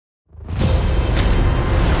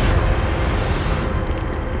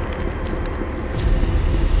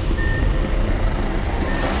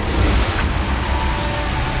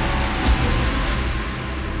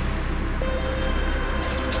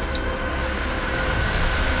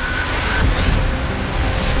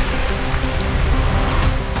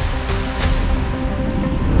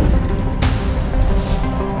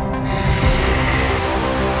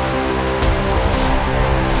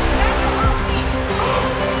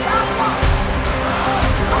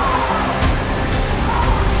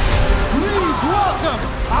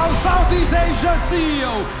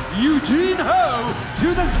CEO Eugene Ho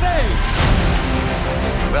to the stage.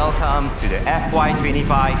 Welcome to the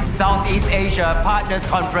FY25 Southeast Asia Partners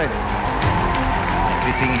Conference.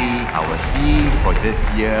 Fittingly, our theme for this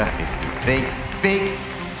year is to think big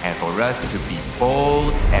and for us to be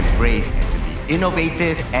bold and brave and to be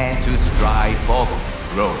innovative and to strive for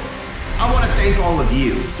growth. I want to thank all of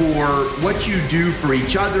you for what you do for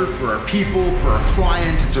each other, for our people, for our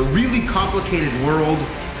clients. It's a really complicated world,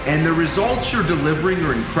 and the results you're delivering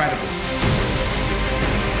are incredible.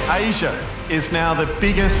 Asia is now the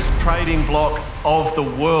biggest trading bloc of the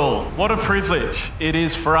world. What a privilege it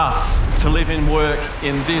is for us to live and work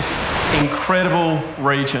in this incredible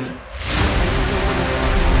region.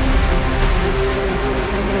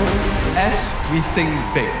 As we think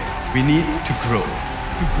big, we need to grow.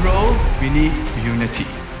 To grow, we need unity.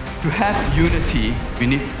 To have unity, we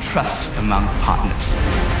need trust among partners.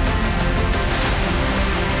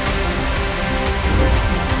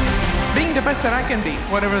 Being the best that I can be,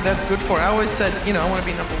 whatever that's good for. I always said, I want to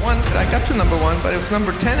be number one. I got to number one, but it was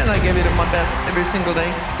number 10 and I gave it my best every single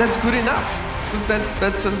day. That's good enough, because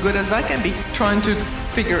that's as good as I can be. Trying to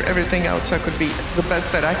figure everything out so I could be the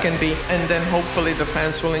best that I can be, and then hopefully the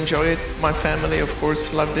fans will enjoy it. My family, of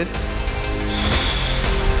course, loved it.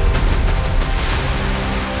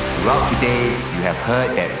 Throughout today, you have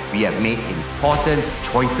heard that we have made important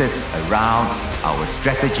choices around our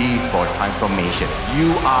strategy for transformation.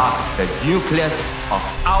 You are the nucleus of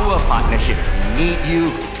our partnership. We need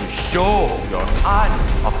you to show your art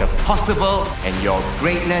of the possible and your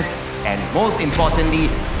greatness, and most importantly,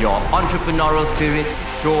 your entrepreneurial spirit.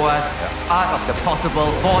 Show us the art of the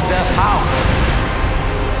possible for the how.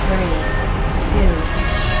 3,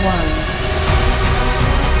 2, 1.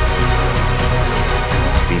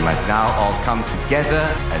 We must now all come together,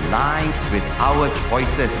 aligned with our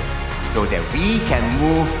choices, so that we can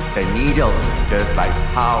move the needle, just like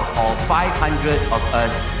how all 500 of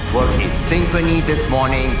us work in synchrony this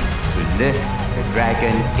morning to lift the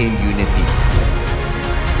dragon in unity.